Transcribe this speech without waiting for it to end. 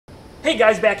Hey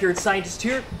guys, back here at Scientist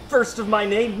here. First of my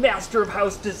name, Master of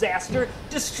House Disaster,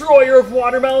 Destroyer of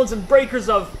Watermelons and Breakers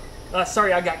of...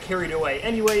 sorry, I got carried away.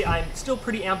 Anyway, I'm still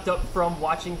pretty amped up from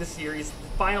watching the series, the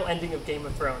final ending of Game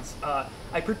of Thrones.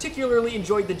 I particularly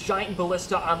enjoyed the giant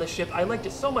ballista on the ship. I liked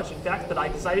it so much, in fact, that I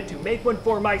decided to make one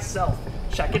for myself.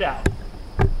 Check it out.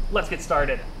 Let's get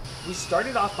started. We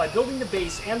started off by building the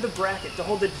base and the bracket to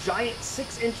hold the giant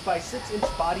 6-inch by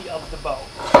 6-inch body of the bow.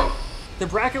 The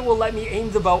bracket will let me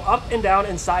aim the bow up and down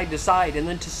and side to side, and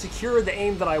then to secure the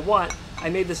aim that I want,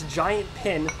 I made this giant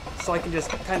pin so I can just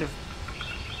kind of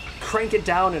crank it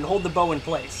down and hold the bow in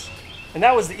place. And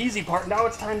that was the easy part. Now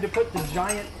it's time to put the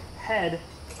giant head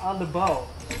on the bow.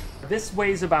 This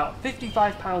weighs about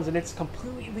 55 pounds and it's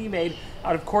completely made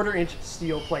out of 1/4-inch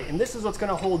steel plate. And this is what's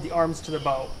going to hold the arms to the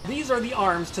bow. These are the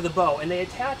arms to the bow, and they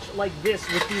attach like this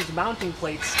with these mounting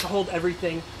plates to hold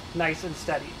everything nice and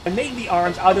steady. I made the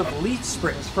arms out of leaf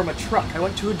springs from a truck. I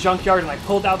went to a junkyard and I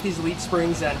pulled out these leaf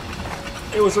springs, and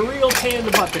it was a real pain in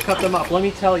the butt to cut them up, let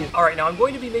me tell you. Alright, now I'm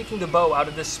going to be making the bow out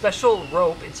of this special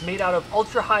rope. It's made out of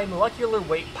ultra-high molecular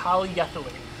weight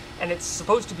polyethylene, and it's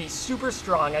supposed to be super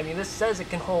strong. I mean, this says it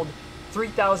can hold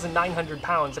 3,900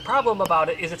 pounds. The problem about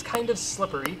it is it's kind of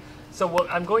slippery, so what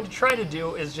I'm going to try to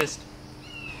do is just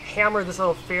hammer this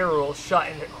little ferrule shut,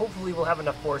 and hopefully we'll have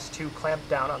enough force to clamp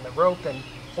down on the rope and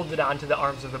hold it onto the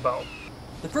arms of the bow.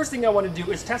 The first thing I want to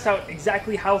do is test out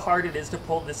exactly how hard it is to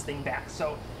pull this thing back.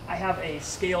 So I have a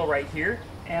scale right here,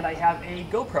 and I have a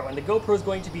GoPro, and the GoPro is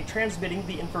going to be transmitting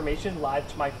the information live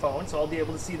to my phone, so I'll be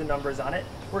able to see the numbers on it.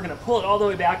 We're going to pull it all the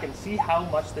way back and see how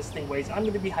much this thing weighs. I'm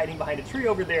going to be hiding behind a tree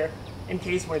over there in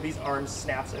case one of these arms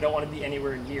snaps. I don't want to be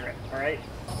anywhere near it, all right?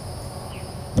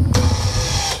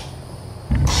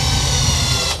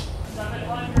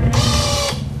 700,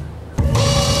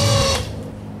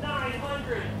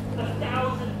 900,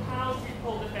 1,000 pounds, we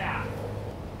pulled it back.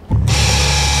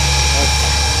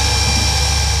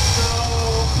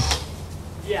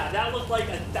 Yeah, that looked like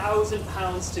 1,000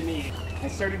 pounds to me. I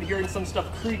started hearing some stuff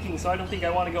creaking, so I don't think I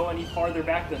want to go any farther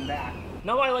back than that.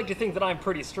 Now, I like to think that I'm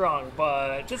pretty strong,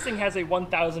 but this thing has a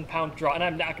 1,000 pound draw, and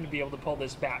I'm not going to be able to pull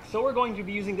this back. So we're going to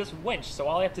be using this winch, so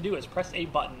all I have to do is press a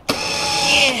button.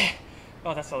 Yeah.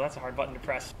 Oh, that's a hard button to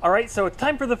press. All right, so it's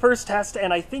time for the first test,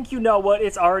 and I think you know what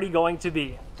it's already going to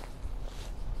be.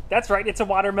 That's right, it's a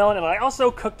watermelon, and I also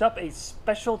cooked up a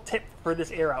special tip for this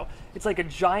arrow. It's like a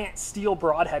giant steel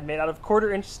broadhead made out of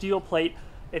 1/4-inch steel plate.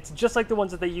 It's just like the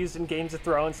ones that they used in Games of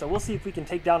Thrones, so we'll see if we can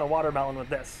take down a watermelon with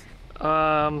this.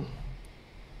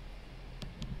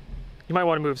 You might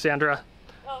want to move, Sandra.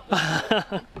 Oh. 3, 2,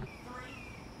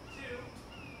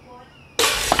 1.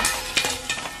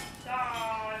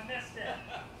 Ah, I missed it.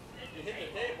 You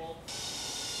hit the table.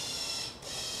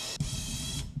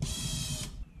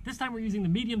 This time we're using the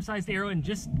medium-sized arrow and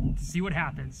just see what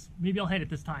happens. Maybe I'll hit it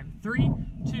this time. 3,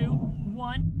 2,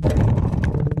 1.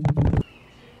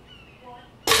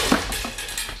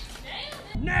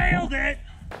 Nailed it!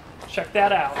 Check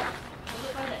that out.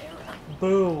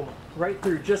 Boom. Right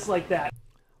through, just like that.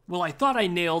 Well, I thought I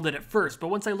nailed it at first, but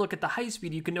once I look at the high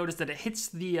speed, you can notice that it hits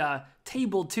the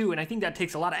table too, and I think that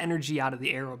takes a lot of energy out of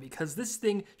the arrow because this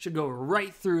thing should go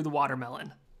right through the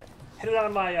watermelon. Hit it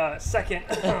on my second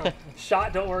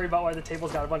shot. Don't worry about why the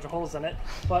table's got a bunch of holes in it,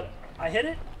 but I hit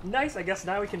it. Nice. I guess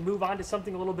now we can move on to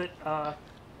something a little bit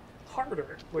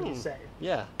harder, would you say?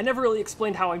 Yeah. I never really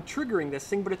explained how I'm triggering this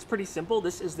thing, but it's pretty simple.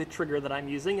 This is the trigger that I'm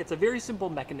using. It's a very simple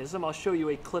mechanism. I'll show you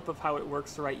a clip of how it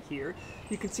works right here.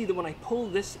 You can see that when I pull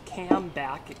this cam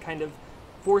back, it kind of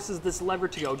forces this lever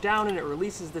to go down, and it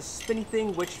releases this spinny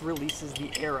thing, which releases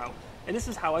the arrow. And this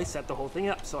is how I set the whole thing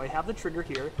up. So I have the trigger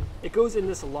here. It goes in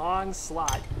this long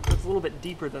slot. It's a little bit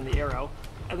deeper than the arrow.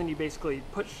 And then you basically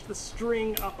push the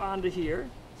string up onto here.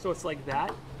 So it's like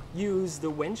that. Use the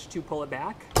winch to pull it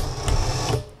back.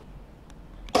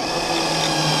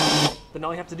 Then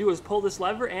all you have to do is pull this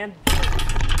lever and the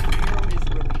arrow is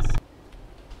released.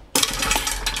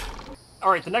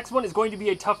 Alright, the next one is going to be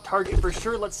a tough target for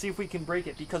sure. Let's see if we can break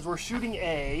it because we're shooting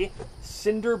a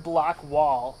cinder block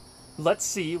wall. Let's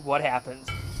see what happens.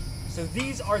 So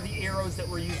these are the arrows that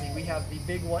we're using. We have the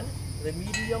big one, the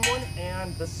medium one,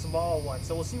 and the small one.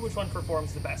 So we'll see which one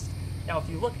performs the best. Now if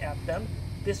you look at them,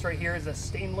 this right here is a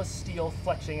stainless steel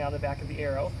fletching on the back of the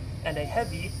arrow and a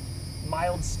heavy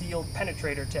mild steel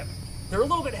penetrator tip. They're a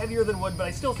little bit heavier than wood, but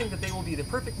I still think that they will be the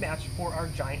perfect match for our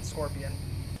giant scorpion.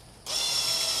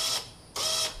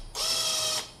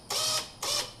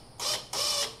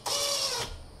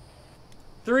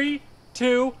 3,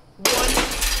 2, 1.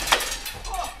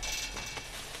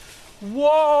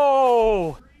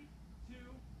 Whoa!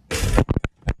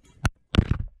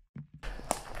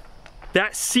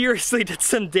 That seriously did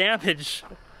some damage.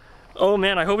 Oh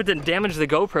man, I hope it didn't damage the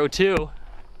GoPro too.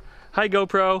 Hi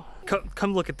GoPro,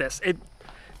 come look at this.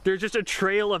 There's just a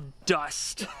trail of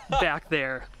dust back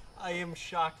there. I am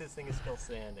shocked this thing is still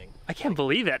standing. I can't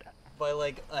believe it. By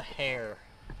like a hair.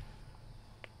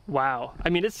 Wow, I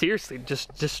mean it seriously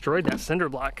just destroyed that cinder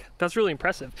block. That's really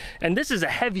impressive. And this is a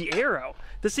heavy arrow.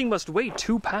 This thing must weigh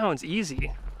 2 pounds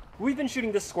easy. We've been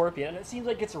shooting this Scorpion and it seems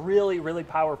like it's really, really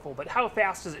powerful, but how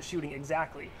fast is it shooting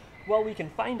exactly? Well, we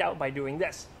can find out by doing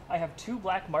this. I have 2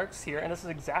 black marks here and this is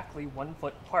exactly 1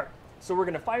 foot apart. So we're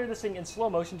gonna fire this thing in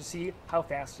slow motion to see how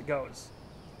fast it goes.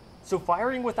 So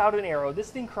firing without an arrow,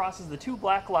 this thing crosses the 2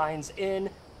 black lines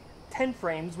in 10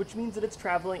 frames, which means that it's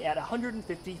traveling at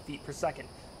 150 feet per second.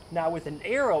 Now with an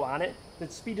arrow on it, the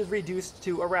speed is reduced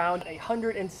to around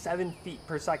 107 feet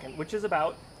per second, which is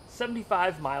about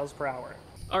 75 miles per hour.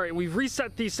 All right, we've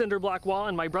reset the cinder block wall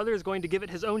and my brother is going to give it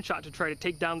his own shot to try to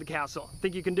take down the castle.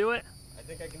 Think you can do it? I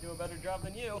think I can do a better job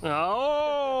than you.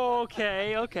 Oh,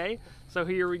 okay. So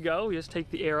here we go. We just take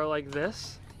the arrow like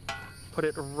this, put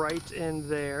it right in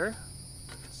there.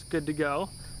 It's good to go.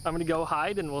 I'm gonna go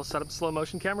hide and we'll set up slow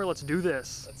motion camera. Let's do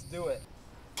this. Let's do it.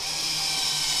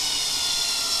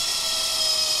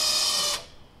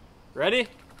 Ready?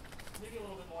 Maybe a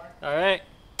little bit more. All right.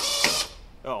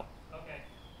 Oh. Okay.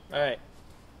 All right.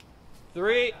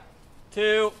 3,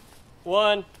 2,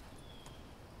 1.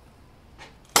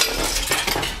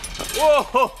 Whoa!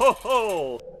 Ho, ho,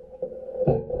 ho.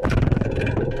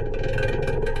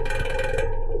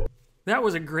 That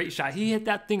was a great shot. He hit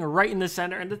that thing right in the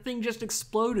center and the thing just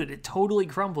exploded. It totally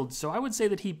crumbled. So I would say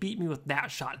that he beat me with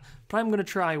that shot. But I'm gonna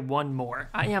try one more.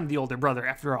 I am the older brother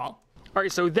after all. All right,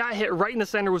 so that hit right in the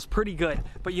center was pretty good.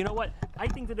 But you know what? I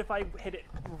think that if I hit it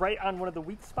right on one of the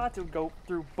weak spots, it would go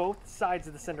through both sides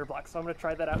of the cinder block. So I'm gonna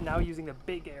try that out now using the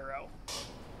big arrow.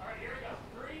 All right, here we go.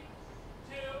 3,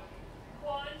 2,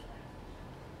 1.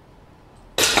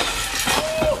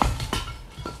 Oh!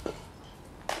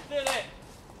 Did it!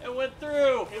 It went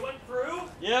through! It went through?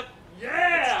 Yep.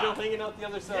 Yeah! It's still hanging out the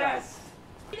other side. Yes!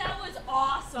 That was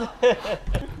awesome.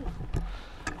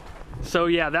 So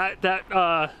yeah,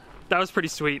 that was pretty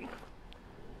sweet.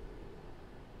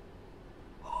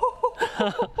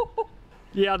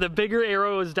 Yeah, the bigger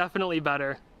arrow is definitely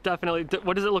better. Definitely.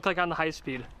 What does it look like on the high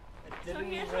speed? So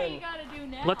here's what you gotta do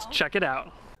now. Let's check it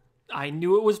out. I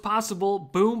knew it was possible.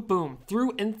 Boom, boom.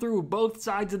 Through and through both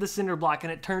sides of the cinder block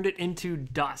and it turned it into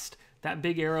dust. That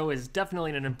big arrow is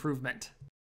definitely an improvement.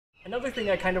 Another thing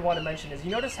I kind of want to mention is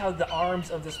you notice how the arms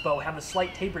of this bow have a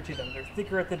slight taper to them. They're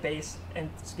thicker at the base and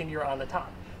skinnier on the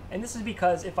top. And this is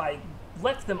because if I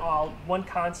left them all one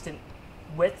constant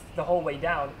width the whole way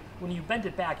down, when you bend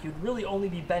it back, you'd really only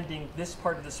be bending this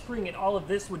part of the spring and all of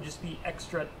this would just be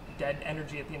extra dead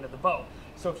energy at the end of the bow.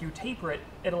 So if you taper it,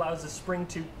 it allows the spring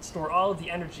to store all of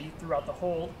the energy throughout the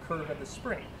whole curve of the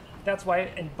spring. That's why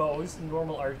in bows, in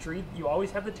normal archery, you always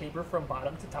have the taper from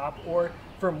bottom to top or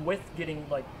from width getting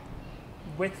like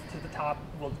width to the top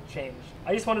will change.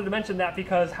 I just wanted to mention that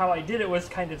because how I did it was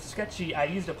kind of sketchy. I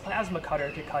used a plasma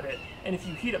cutter to cut it, and if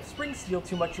you heat up spring steel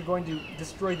too much, you're going to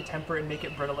destroy the temper and make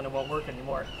it brittle and it won't work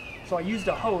anymore. So I used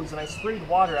a hose and I sprayed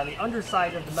water on the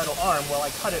underside of the metal arm while I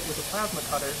cut it with a plasma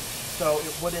cutter so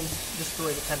it wouldn't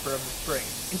destroy the temper of the spring.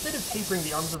 Instead of tapering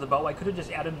the arms of the bow, I could have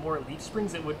just added more leaf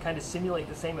springs that would kind of simulate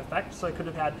the same effect. So I could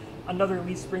have had another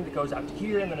leaf spring that goes out to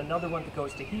here and then another one that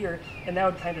goes to here, and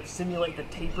that would kind of simulate the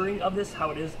tapering of this, how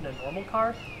it is in a normal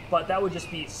car, but that would just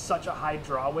be such a high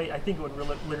draw weight, I think it would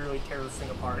literally tear this thing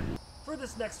apart. For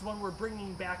this next one, we're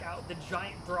bringing back out the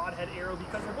giant broadhead arrow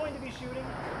because we're going to be shooting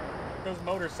those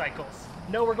motorcycles.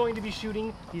 No, we're going to be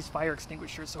shooting these fire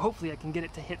extinguishers, so hopefully I can get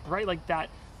it to hit right like that,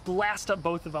 blast up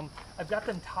both of them. I've got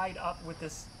them tied up with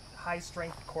this high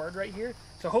strength cord right here,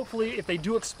 so hopefully if they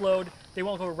do explode, they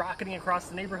won't go rocketing across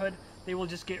the neighborhood. They will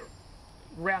just get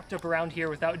wrapped up around here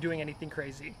without doing anything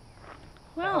crazy.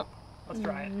 Well, let's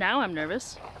try it. Now I'm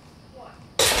nervous.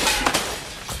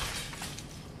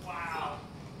 Wow.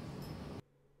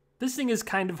 This thing is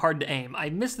kind of hard to aim. I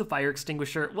missed the fire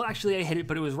extinguisher. Well, actually I hit it,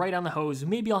 but it was right on the hose.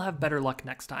 Maybe I'll have better luck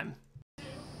next time. 2,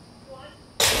 1.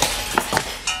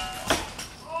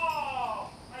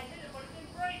 Oh! I hit it, but it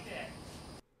didn't break it.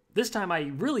 This time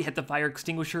I really hit the fire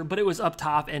extinguisher, but it was up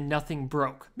top and nothing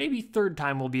broke. Maybe third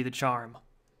time will be the charm.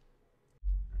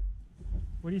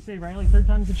 What do you say, Riley? Third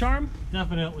time's the charm?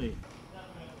 Definitely.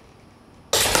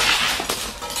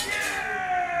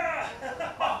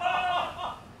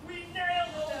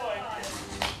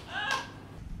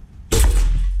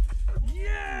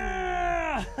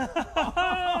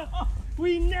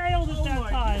 We nailed it that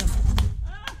time!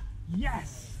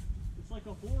 Yes! It's like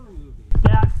a horror movie.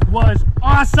 That was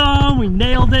awesome! Awesome! We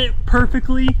nailed it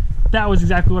perfectly. That was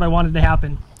exactly what I wanted to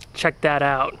happen. Check that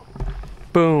out.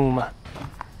 Boom.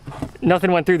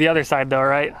 Nothing went through the other side though,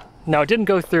 right? No, it didn't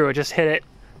go through. It just hit it,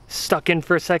 stuck in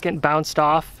for a second, bounced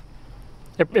off.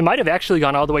 It might have actually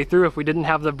gone all the way through if we didn't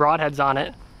have the broadheads on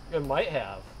it. It might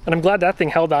have. And I'm glad that thing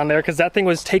held on there because that thing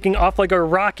was taking off like a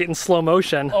rocket in slow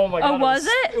motion. Oh my god. Oh, was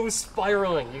it? It was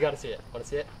spiraling. You gotta see it. Wanna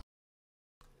see it?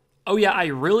 Oh yeah, I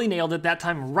really nailed it that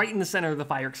time right in the center of the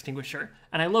fire extinguisher.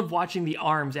 And I love watching the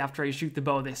arms after I shoot the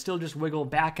bow. They still just wiggle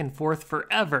back and forth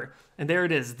forever. And there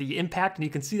it is, the impact, and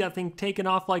you can see that thing taking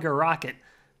off like a rocket.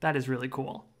 That is really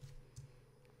cool.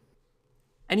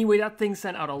 Anyway, that thing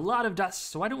sent out a lot of dust,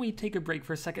 so why don't we take a break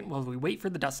for a second while we wait for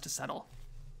the dust to settle.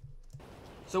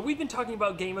 So we've been talking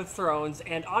about Game of Thrones,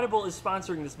 and Audible is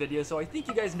sponsoring this video, so I think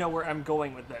you guys know where I'm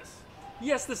going with this.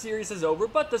 Yes, the series is over,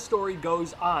 but the story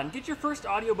goes on. Get your first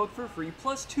audiobook for free,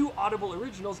 plus 2 Audible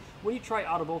originals when you try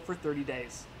Audible for 30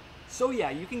 days. So yeah,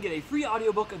 you can get a free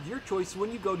audiobook of your choice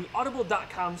when you go to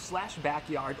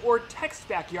audible.com/backyard or text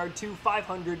backyard to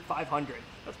 500-500.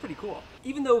 That's pretty cool.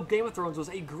 Even though Game of Thrones was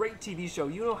a great TV show,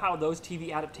 you know how those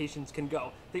TV adaptations can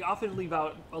go. They often leave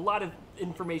out a lot of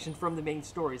information from the main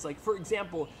stories. Like, for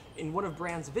example, in one of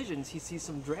Bran's visions, he sees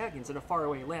some dragons in a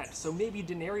faraway land. So maybe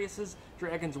Daenerys's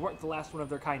dragons weren't the last one of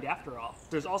their kind after all.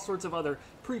 There's all sorts of other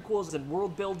prequels and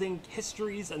world-building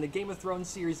histories and the Game of Thrones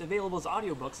series available as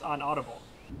audiobooks on Audible.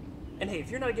 And hey,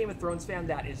 if you're not a Game of Thrones fan,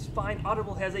 that is fine.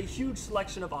 Audible has a huge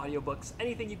selection of audiobooks,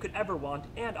 anything you could ever want,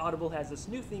 and Audible has this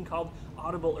new thing called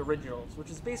Audible Originals,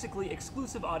 which is basically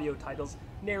exclusive audio titles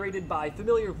narrated by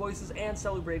familiar voices and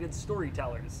celebrated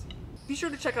storytellers. Be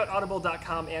sure to check out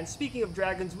audible.com, and speaking of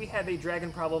dragons, we have a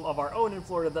dragon problem of our own in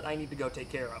Florida that I need to go take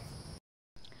care of.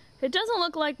 It doesn't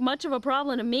look like much of a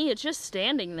problem to me, it's just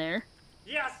standing there.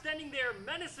 Yeah, standing there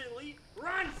menacingly.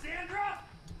 Run, Sandra!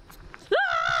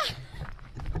 Ah!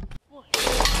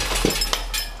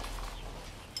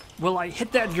 Well, I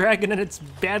hit that dragon and it's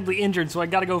badly injured, so I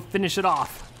gotta go finish it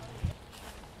off.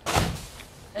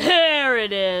 There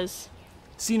it is.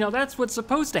 See, now that's what's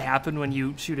supposed to happen when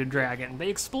you shoot a dragon. They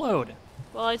explode.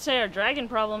 Well, I'd say our dragon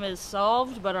problem is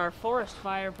solved, but our forest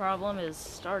fire problem is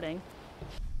starting.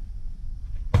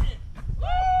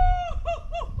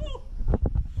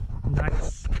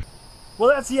 Nice. Well,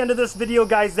 that's the end of this video,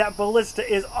 guys. That ballista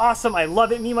is awesome. I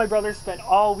love it. Me and my brother spent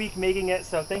all week making it,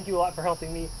 so thank you a lot for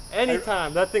helping me.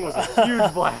 Anytime. That thing was a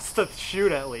huge blast to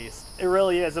shoot, at least. It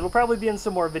really is. It'll probably be in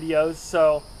some more videos,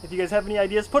 so if you guys have any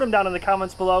ideas, put them down in the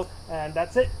comments below. And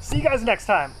that's it. See you guys next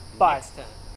time. Bye. Next time.